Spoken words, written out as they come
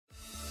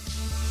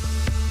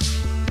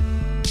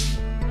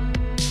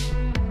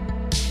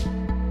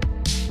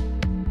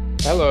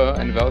Hello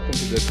and welcome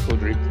to the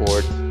Crude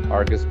Report,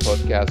 Argus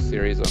podcast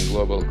series on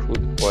global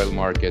crude oil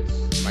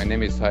markets. My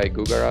name is Haik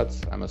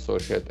Gugarats. I'm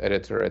associate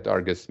editor at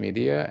Argus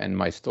Media, and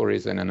my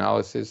stories and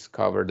analysis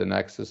cover the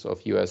nexus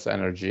of U.S.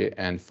 energy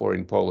and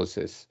foreign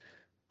policies.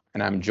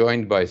 And I'm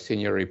joined by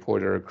senior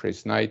reporter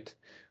Chris Knight,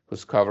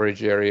 whose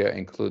coverage area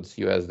includes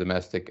U.S.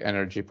 domestic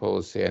energy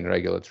policy and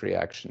regulatory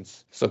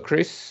actions. So,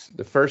 Chris,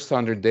 the first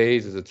 100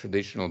 days is a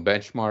traditional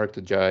benchmark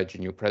to judge a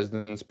new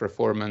president's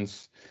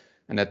performance.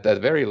 And at the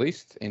very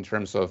least, in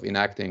terms of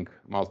enacting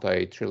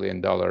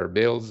multi-trillion-dollar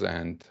bills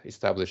and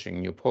establishing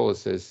new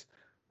policies,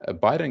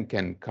 Biden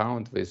can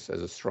count this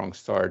as a strong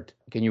start.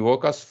 Can you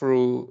walk us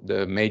through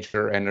the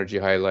major energy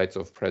highlights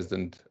of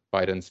President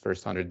Biden's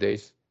first 100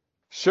 days?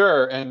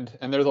 Sure, and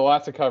there's a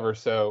lot to cover,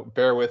 so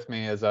bear with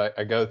me as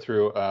I go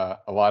through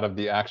a lot of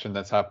the action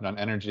that's happened on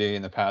energy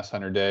in the past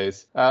 100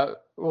 days.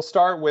 We'll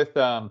start with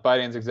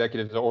Biden's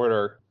executive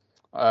order.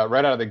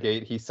 Right out of the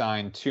gate, he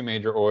signed two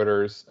major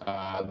orders.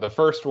 The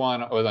first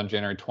one was on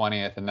January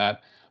 20th, and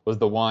that was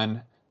the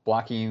one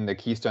blocking the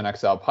Keystone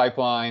XL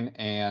pipeline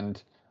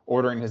and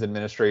ordering his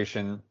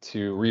administration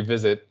to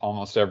revisit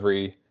almost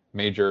every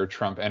major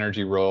Trump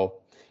energy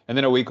rule. And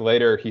then a week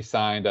later, he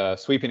signed a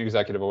sweeping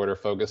executive order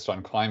focused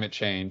on climate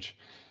change.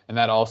 And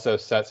that also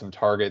set some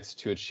targets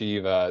to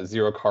achieve a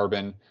zero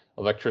carbon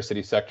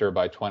electricity sector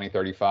by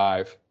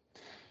 2035.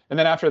 And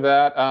then after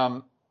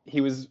that, he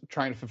was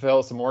trying to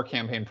fulfill some more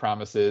campaign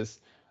promises.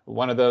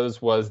 One of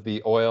those was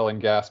the oil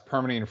and gas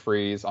permitting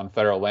freeze on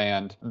federal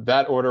land.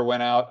 That order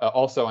went out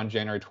also on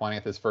January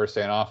 20th, his first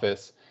day in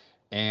office.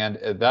 And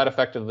that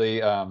effectively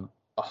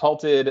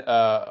halted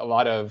a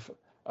lot of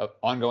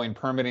ongoing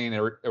permitting.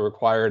 It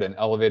required an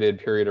elevated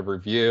period of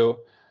review.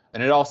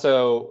 And it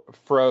also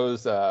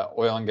froze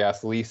oil and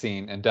gas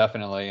leasing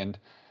indefinitely. And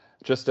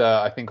just,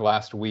 I think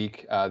last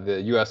week,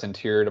 the U.S.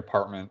 Interior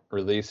Department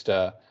released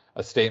a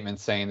statement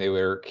saying they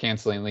were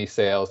canceling lease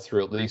sales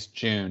through at least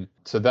June.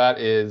 So that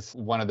is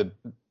one of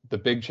the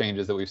big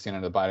changes that we've seen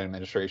under the Biden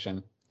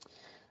administration.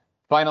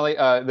 Finally,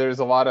 there's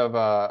a lot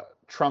of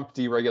Trump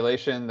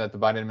deregulation that the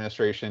Biden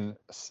administration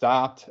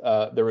stopped.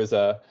 There was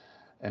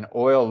an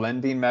oil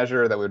lending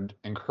measure that would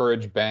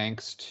encourage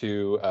banks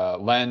to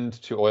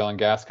lend to oil and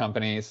gas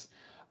companies.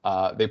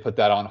 They put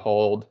that on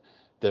hold.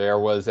 There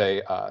was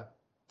a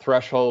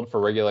threshold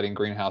for regulating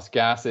greenhouse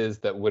gases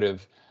that would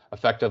have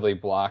effectively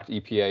blocked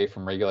EPA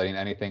from regulating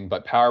anything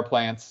but power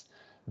plants.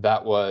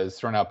 That was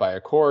thrown out by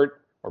a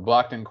court or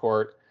blocked in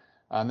court.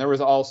 And there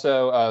was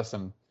also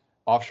some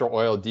offshore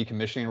oil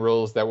decommissioning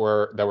rules that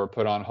were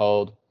put on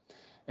hold.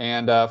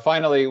 And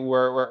finally,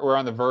 we're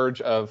on the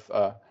verge of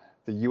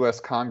the U.S.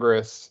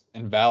 Congress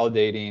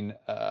invalidating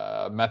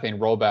methane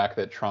rollback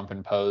that Trump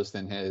imposed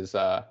in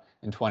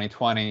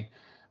 2020.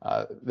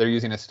 They're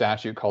using a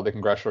statute called the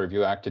Congressional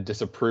Review Act to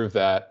disapprove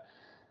that.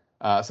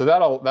 So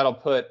that'll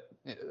put.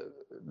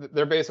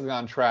 They're basically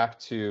on track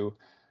to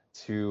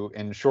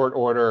in short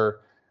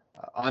order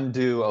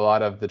undo a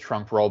lot of the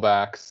Trump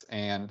rollbacks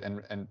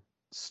and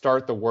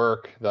start the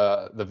work,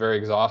 the very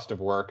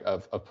exhaustive work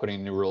of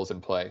putting new rules in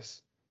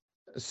place.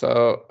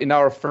 So in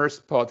our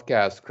first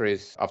podcast,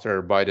 Chris,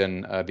 after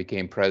Biden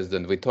became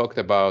president, we talked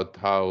about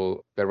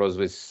how there was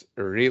this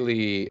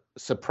really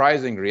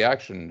surprising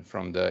reaction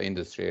from the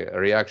industry, a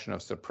reaction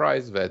of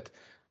surprise that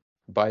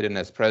Biden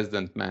as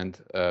president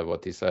meant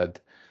what he said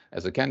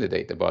as a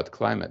candidate about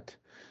climate.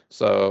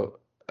 So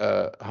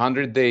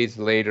 100 days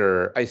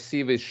later, I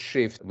see this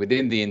shift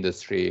within the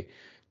industry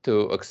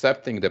to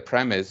accepting the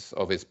premise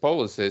of his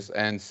policies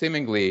and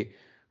seemingly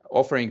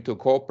offering to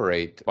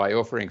cooperate by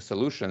offering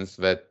solutions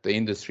that the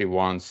industry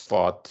once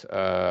thought,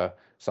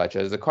 such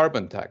as the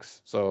carbon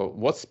tax. So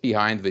what's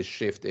behind this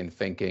shift in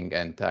thinking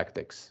and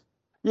tactics?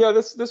 Yeah,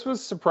 this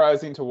was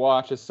surprising to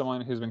watch as someone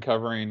who's been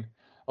covering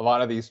a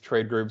lot of these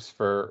trade groups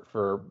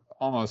for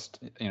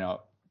almost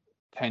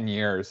 10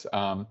 years.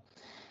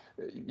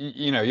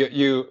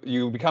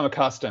 You become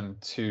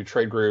accustomed to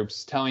trade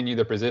groups telling you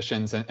their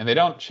positions, and they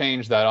don't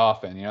change that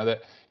often.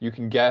 That you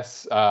can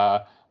guess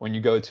when you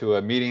go to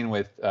a meeting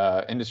with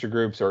industry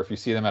groups, or if you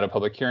see them at a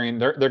public hearing,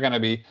 they're going to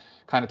be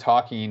kind of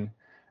talking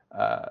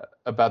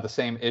about the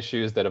same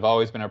issues that have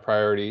always been a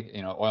priority.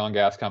 Oil and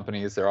gas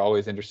companies, they're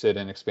always interested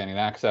in expanding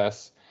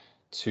access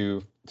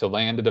to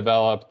land to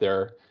develop.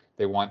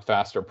 They want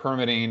faster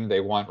permitting. They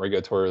want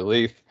regulatory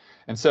relief.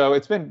 And so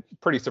it's been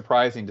pretty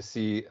surprising to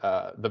see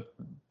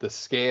the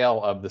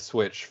scale of the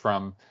switch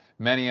from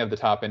many of the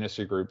top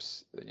industry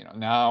groups.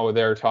 Now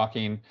they're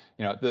talking.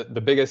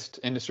 The biggest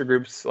industry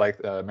groups like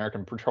the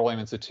American Petroleum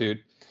Institute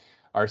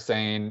are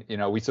saying,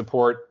 we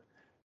support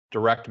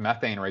direct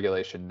methane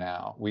regulation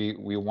now. We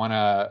want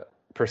to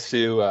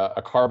pursue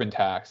a carbon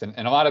tax,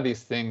 and a lot of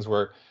these things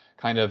were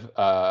kind of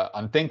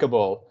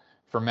unthinkable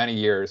for many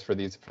years for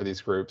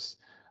these groups.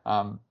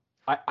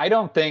 I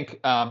don't think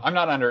I'm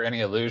not under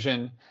any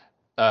illusion.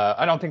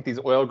 I don't think these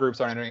oil groups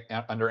are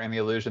under any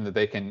illusion that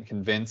they can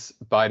convince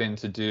Biden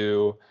to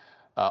do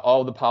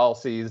all the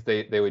policies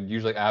they would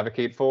usually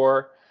advocate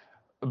for.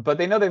 But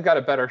they know they've got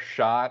a better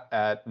shot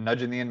at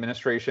nudging the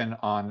administration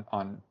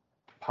on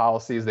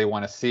policies they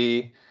want to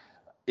see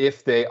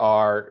if they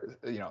are,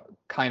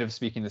 kind of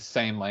speaking the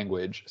same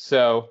language.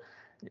 So,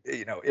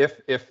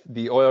 if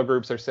the oil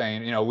groups are saying,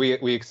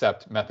 we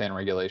accept methane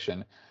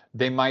regulation,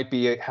 they might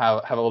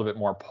have a little bit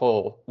more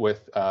pull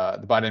with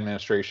the Biden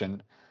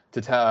administration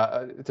to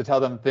tell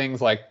them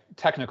things like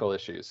technical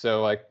issues.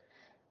 So, like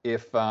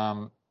if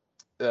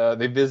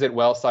they visit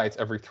well sites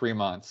every 3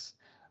 months,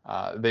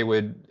 they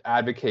would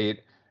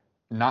advocate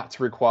not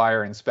to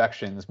require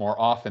inspections more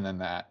often than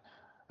that.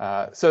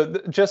 So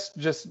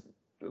just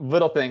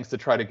little things to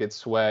try to get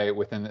sway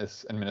within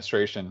this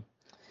administration.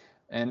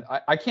 And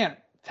I can't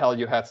tell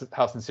you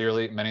how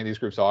sincerely many of these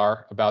groups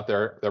are about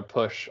their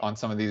push on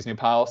some of these new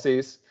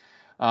policies.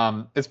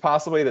 It's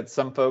possibly that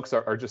some folks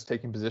are just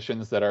taking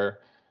positions that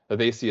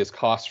they see as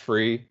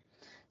cost-free.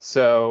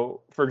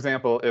 So, for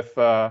example,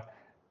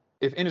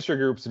 if industry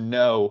groups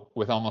know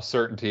with almost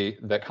certainty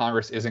that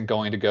Congress isn't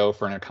going to go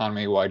for an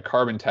economy-wide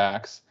carbon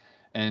tax,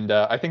 and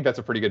I think that's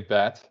a pretty good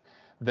bet,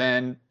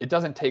 then it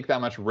doesn't take that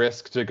much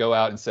risk to go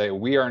out and say,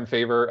 we are in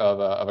favor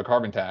of a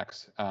carbon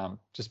tax,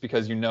 just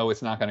because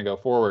it's not going to go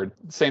forward.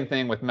 Same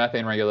thing with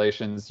methane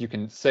regulations. You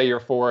can say you're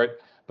for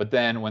it, but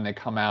then when they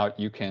come out,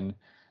 you can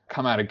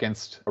come out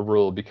against a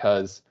rule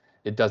because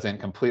it doesn't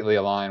completely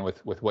align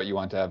with what you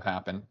want to have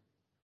happen.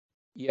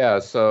 Yeah,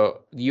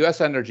 so the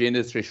U.S. energy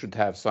industry should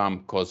have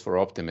some cause for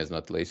optimism,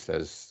 at least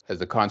as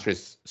the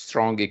country's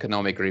strong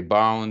economic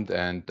rebound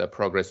and the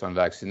progress on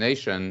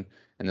vaccination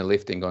and the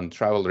lifting on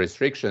travel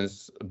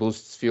restrictions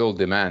boosts fuel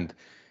demand.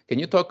 Can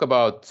you talk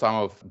about some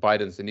of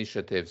Biden's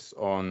initiatives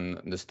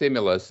on the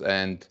stimulus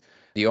and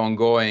the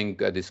ongoing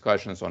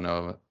discussions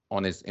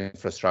on his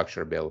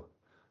infrastructure bill?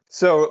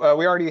 So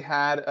we already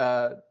had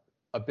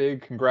a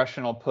big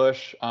congressional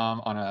push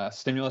on a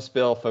stimulus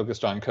bill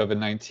focused on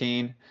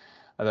COVID-19.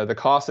 The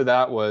cost of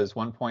that was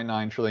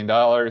 $1.9 trillion,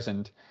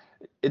 and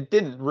it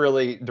didn't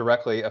really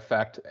directly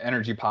affect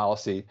energy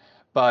policy.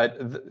 But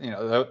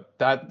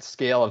that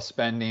scale of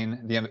spending,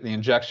 the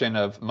injection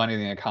of money in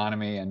the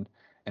economy, and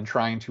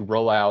trying to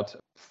roll out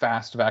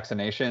fast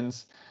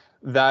vaccinations,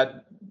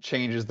 that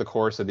changes the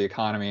course of the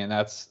economy, and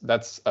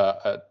that's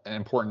an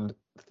important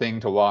thing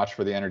to watch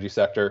for the energy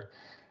sector.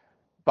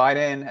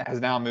 Biden has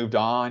now moved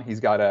on. He's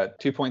got a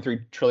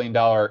 $2.3 trillion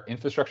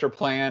infrastructure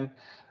plan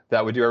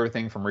that would do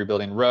everything from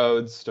rebuilding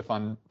roads to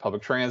fund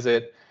public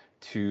transit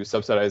to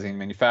subsidizing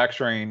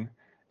manufacturing.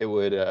 It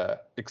would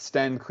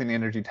extend clean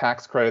energy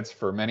tax credits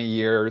for many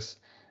years.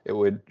 It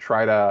would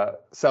try to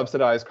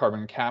subsidize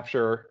carbon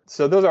capture.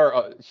 So those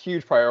are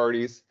huge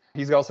priorities.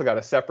 He's also got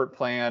a separate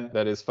plan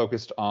that is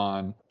focused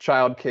on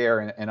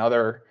childcare and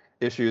other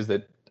issues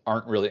that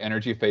aren't really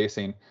energy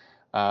facing.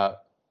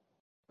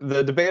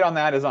 The debate on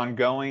that is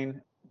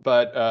ongoing,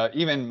 but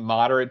even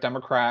moderate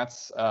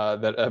Democrats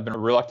that have been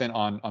reluctant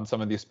on some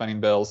of these spending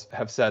bills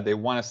have said they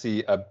want to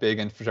see a big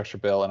infrastructure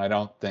bill, and I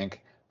don't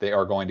think they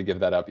are going to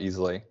give that up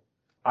easily.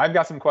 I've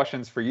got some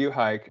questions for you,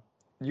 Haik.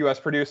 U.S.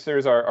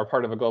 producers are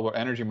part of a global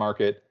energy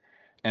market,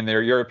 and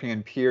their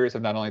European peers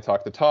have not only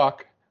talked the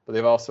talk, but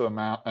they've also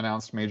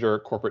announced major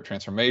corporate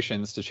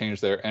transformations to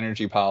change their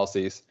energy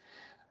policies.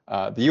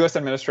 The U.S.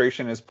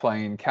 administration is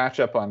playing catch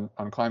up on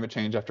climate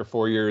change after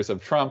 4 years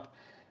of Trump.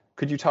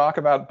 Could you talk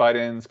about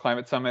Biden's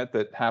climate summit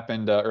that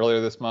happened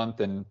earlier this month,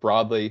 and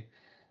broadly,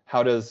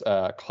 how does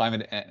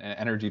climate and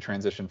energy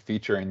transition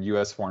feature in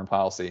U.S. foreign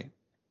policy?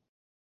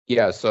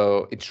 Yeah,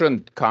 so it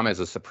shouldn't come as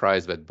a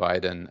surprise that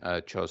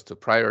Biden chose to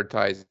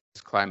prioritize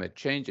climate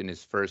change in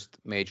his first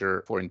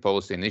major foreign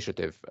policy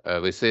initiative.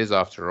 This is,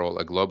 after all,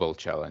 a global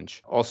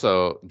challenge.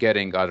 Also,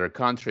 getting other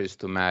countries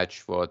to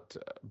match what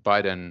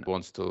Biden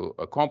wants to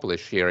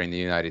accomplish here in the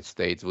United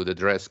States would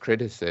address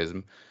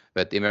criticism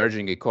that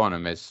emerging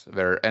economies,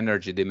 where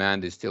energy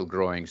demand is still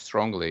growing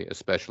strongly,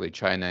 especially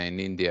China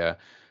and India,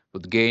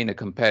 would gain a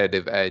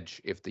competitive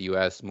edge if the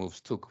US moves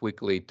too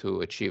quickly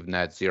to achieve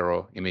net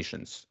zero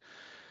emissions.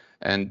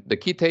 And the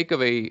key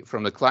takeaway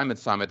from the climate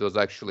summit was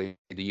actually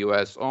the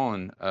US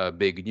own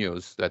big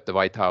news that the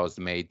White House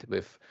made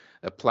with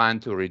a plan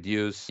to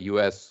reduce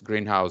US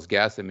greenhouse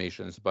gas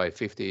emissions by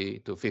 50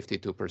 to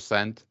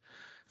 52%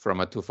 from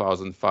a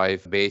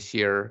 2005 base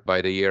year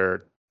by the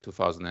year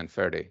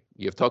 2030.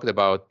 You've talked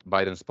about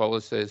Biden's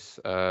policies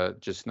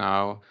just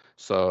now.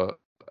 So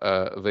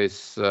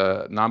these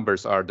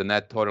numbers are the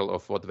net total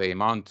of what they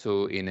amount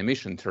to in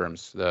emission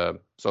terms, the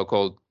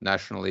so-called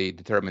nationally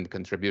determined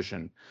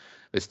contribution.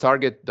 This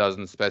target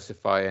doesn't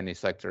specify any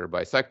sector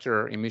by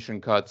sector emission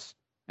cuts.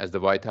 As the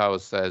White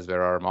House says,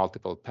 there are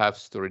multiple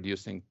paths to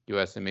reducing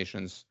US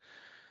emissions.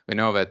 We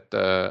know that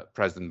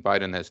President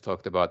Biden has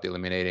talked about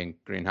eliminating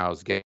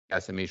greenhouse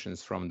gas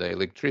emissions from the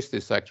electricity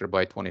sector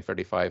by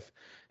 2035,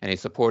 and he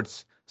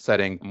supports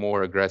setting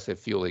more aggressive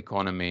fuel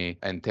economy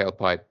and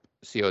tailpipe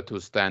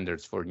CO2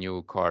 standards for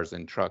new cars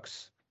and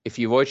trucks. If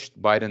you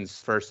watched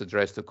Biden's first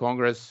address to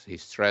Congress, he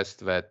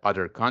stressed that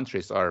other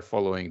countries are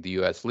following the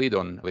US lead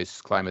on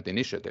this climate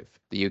initiative.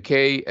 The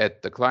UK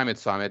at the climate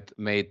summit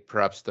made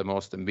perhaps the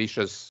most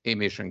ambitious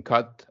emission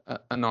cut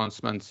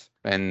announcements.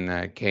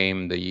 Then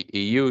came the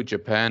EU,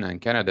 Japan, and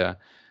Canada.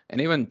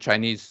 And even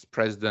Chinese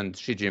President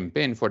Xi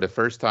Jinping, for the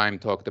first time,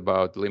 talked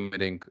about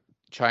limiting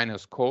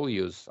China's coal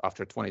use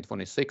after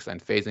 2026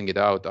 and phasing it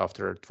out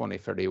after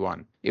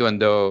 2031, even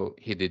though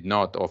he did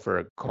not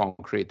offer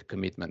concrete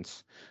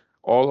commitments.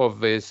 All of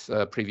this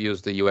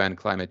previews the UN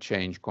climate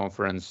change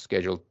conference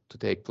scheduled to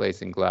take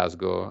place in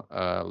Glasgow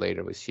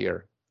later this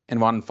year. And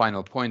one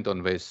final point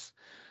on this,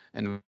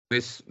 and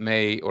this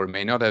may or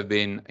may not have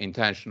been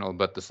intentional,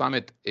 but the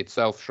summit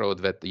itself showed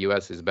that the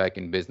US is back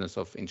in business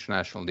of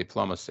international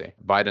diplomacy.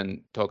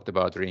 Biden talked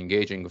about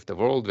re-engaging with the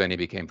world when he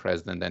became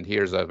president, and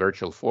here's a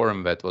virtual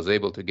forum that was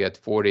able to get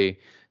 40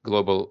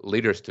 global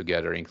leaders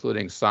together,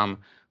 including some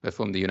with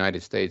whom the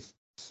United States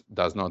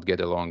does not get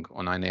along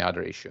on any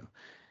other issue.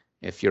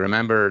 If you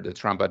remember, the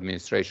Trump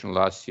administration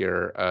last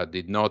year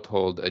did not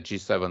hold a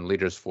G7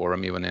 leaders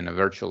forum, even in a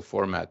virtual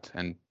format,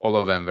 and all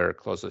of them were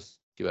closest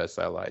US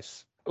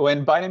allies.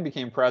 When Biden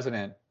became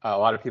president, a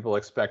lot of people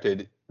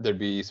expected there'd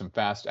be some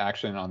fast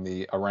action on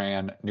the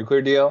Iran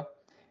nuclear deal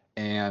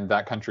and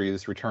that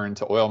country's return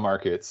to oil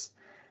markets.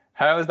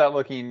 How is that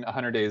looking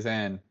 100 days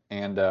in?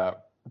 And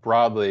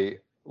broadly,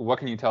 what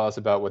can you tell us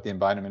about what the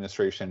Biden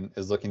administration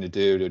is looking to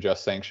do to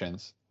adjust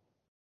sanctions?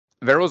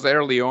 There was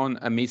early on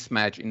a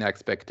mismatch in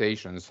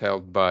expectations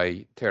held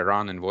by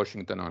Tehran and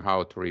Washington on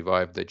how to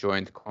revive the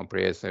Joint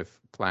Comprehensive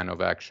Plan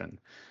of Action.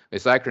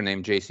 This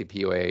acronym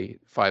JCPOA,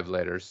 5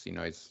 letters,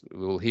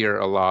 we'll hear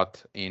a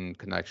lot in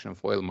connection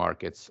with oil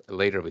markets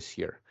later this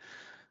year.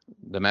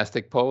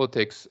 Domestic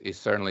politics is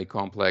certainly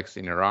complex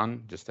in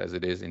Iran, just as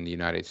it is in the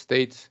United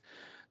States.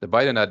 The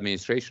Biden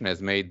administration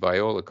has made, by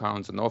all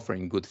accounts, an offer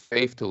in good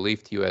faith to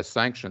lift U.S.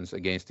 sanctions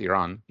against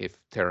Iran if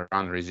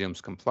Tehran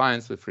resumes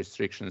compliance with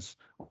restrictions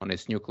on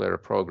its nuclear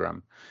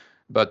program.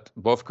 But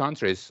both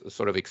countries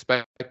sort of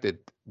expected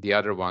the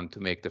other one to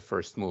make the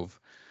first move.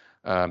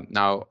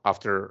 Now,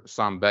 after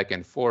some back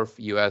and forth,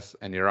 U.S.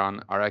 and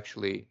Iran are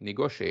actually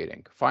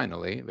negotiating.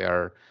 Finally, they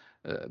are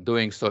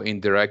doing so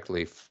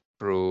indirectly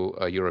through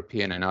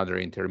European and other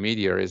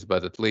intermediaries,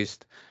 but at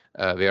least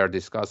they are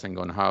discussing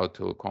on how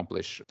to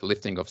accomplish the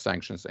lifting of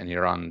sanctions and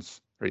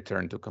Iran's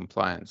return to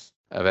compliance.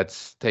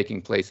 That's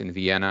taking place in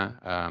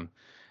Vienna.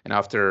 And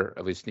after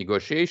this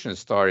negotiation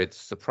started,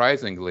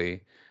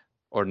 surprisingly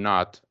or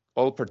not,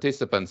 all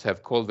participants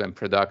have called them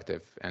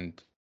productive.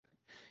 And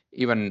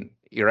even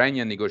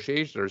Iranian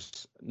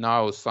negotiators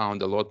now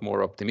sound a lot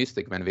more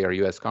optimistic than their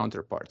U.S.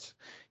 counterparts.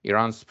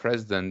 Iran's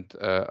President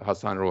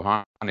Hassan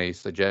Rouhani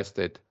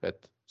suggested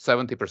that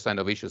 70%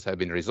 of issues have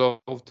been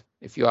resolved.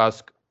 If you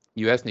ask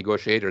U.S.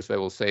 negotiators, they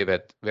will say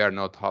that they are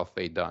not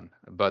halfway done.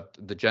 But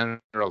the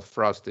general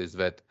thrust is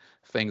that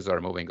things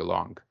are moving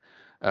along.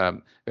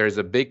 There is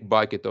a big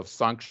bucket of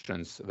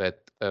sanctions that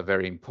were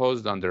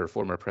imposed under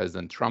former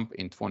President Trump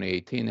in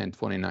 2018 and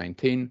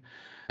 2019,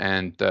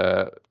 and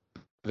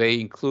they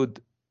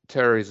include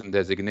terrorism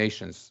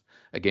designations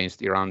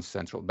against Iran's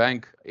central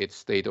bank, its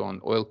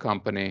state-owned oil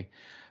company,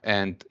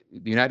 and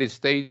the United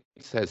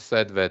States has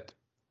said that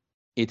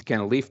it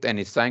can lift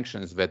any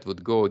sanctions that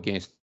would go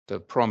against the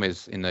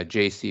promise in the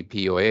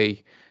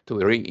JCPOA to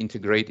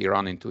reintegrate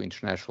Iran into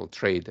international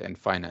trade and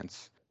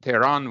finance.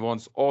 Tehran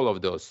wants all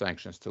of those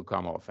sanctions to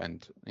come off,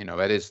 and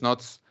that is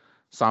not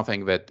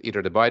something that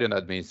either the Biden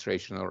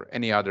administration or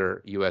any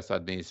other U.S.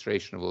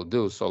 administration will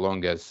do, so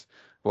long as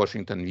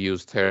Washington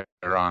views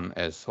Tehran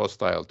as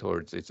hostile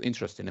towards its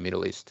interest in the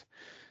Middle East.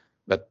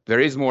 But there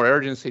is more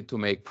urgency to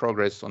make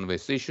progress on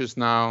these issues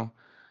now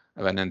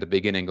than in the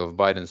beginning of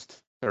Biden's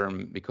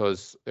term,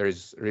 because there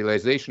is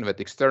realization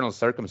that external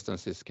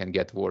circumstances can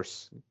get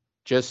worse.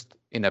 Just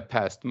in the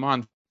past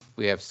month,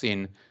 we have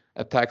seen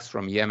attacks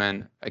from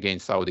Yemen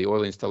against Saudi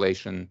oil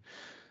installation,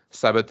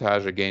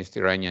 sabotage against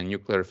Iranian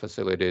nuclear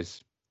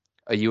facilities.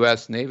 A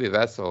U.S. Navy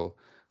vessel,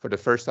 for the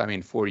first time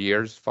in 4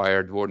 years,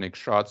 fired warning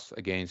shots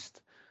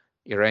against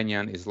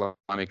Iranian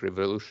Islamic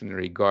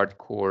Revolutionary Guard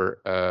Corps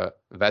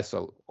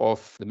vessel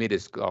off the Middle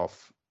East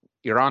Gulf.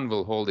 Iran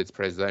will hold its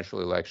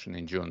presidential election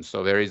in June,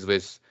 so there is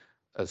this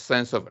a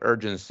sense of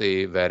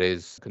urgency that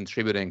is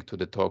contributing to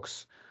the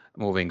talks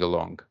moving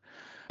along.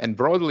 And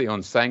broadly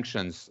on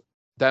sanctions,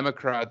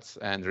 Democrats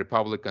and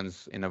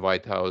Republicans in the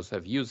White House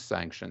have used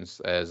sanctions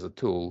as a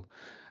tool.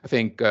 I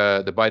think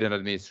the Biden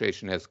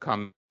administration has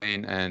come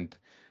in and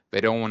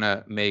they don't want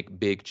to make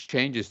big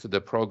changes to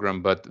the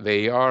program, but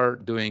they are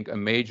doing a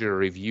major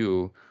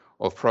review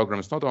of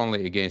programs, not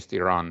only against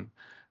Iran,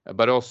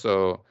 but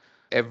also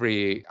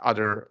every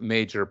other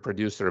major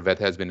producer that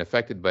has been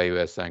affected by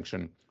U.S.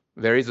 sanction.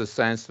 There is a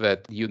sense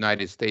that the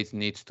United States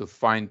needs to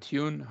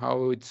fine-tune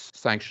how it's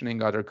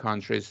sanctioning other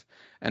countries,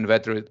 and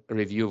that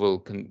review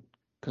will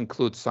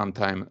conclude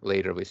sometime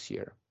later this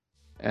year.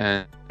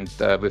 And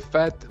with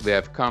that, we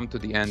have come to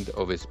the end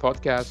of this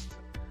podcast.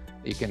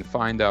 You can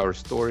find our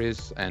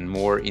stories and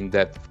more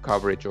in-depth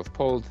coverage of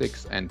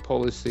politics and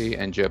policy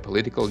and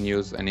geopolitical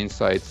news and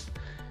insights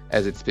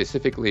as it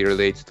specifically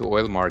relates to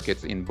oil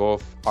markets in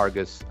both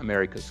Argus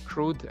America's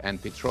Crude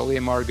and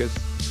Petroleum Argus.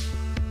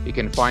 You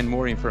can find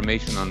more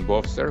information on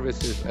both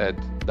services at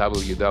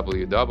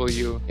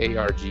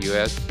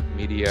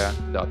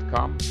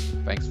www.argusmedia.com.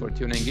 Thanks for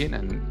tuning in,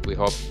 and we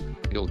hope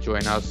you'll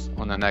join us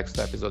on the next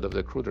episode of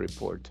the Crude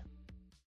Report.